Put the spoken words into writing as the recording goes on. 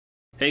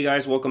Hey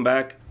guys, welcome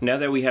back. Now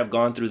that we have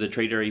gone through the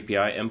Trader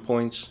API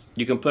endpoints,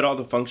 you can put all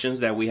the functions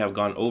that we have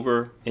gone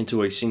over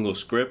into a single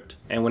script.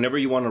 And whenever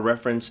you want to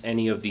reference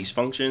any of these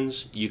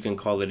functions, you can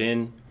call it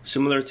in,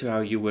 similar to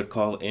how you would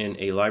call in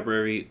a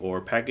library or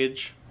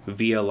package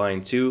via line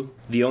 2.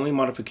 The only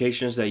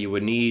modifications that you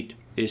would need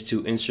is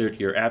to insert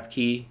your app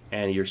key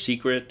and your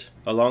secret,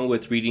 along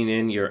with reading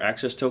in your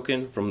access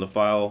token from the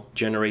file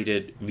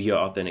generated via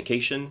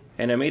authentication.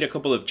 And I made a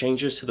couple of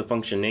changes to the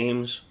function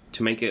names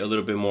to make it a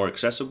little bit more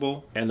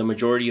accessible, and the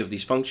majority of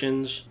these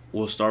functions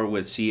will start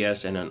with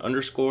CS and an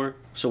underscore.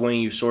 So when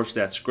you source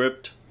that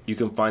script, you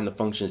can find the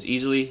functions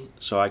easily.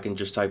 So I can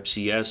just type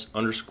CS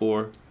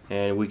underscore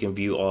and we can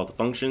view all the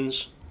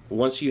functions.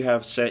 Once you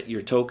have set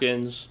your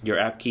tokens, your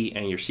app key,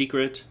 and your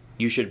secret,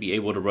 you should be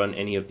able to run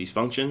any of these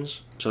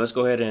functions. So let's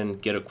go ahead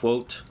and get a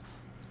quote.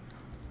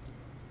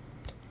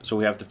 So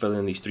we have to fill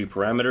in these 3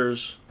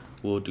 parameters.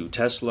 We'll do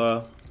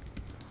Tesla.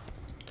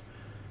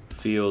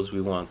 Fields,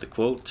 we want the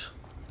quote,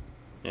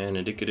 and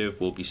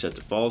indicative will be set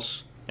to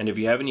false. And if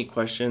you have any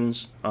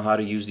questions on how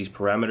to use these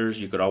parameters,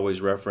 you could always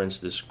reference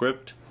this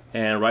script.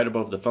 And right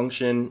above the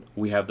function,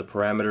 we have the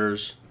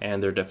parameters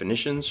and their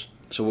definitions.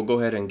 So we'll go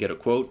ahead and get a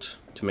quote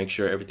to make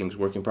sure everything's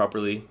working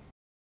properly.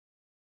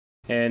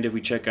 And if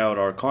we check out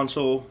our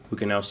console, we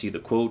can now see the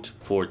quote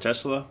for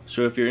Tesla.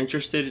 So if you're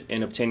interested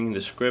in obtaining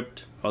the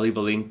script, I'll leave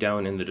a link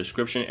down in the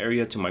description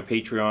area to my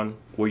Patreon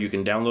where you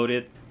can download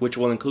it, which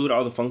will include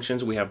all the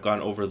functions we have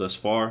gone over thus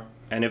far.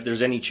 And if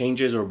there's any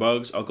changes or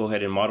bugs, I'll go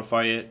ahead and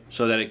modify it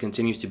so that it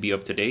continues to be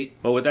up to date.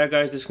 But with that,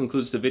 guys, this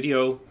concludes the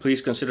video.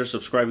 Please consider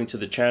subscribing to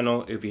the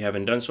channel if you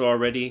haven't done so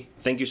already.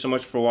 Thank you so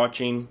much for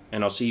watching,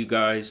 and I'll see you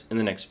guys in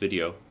the next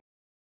video.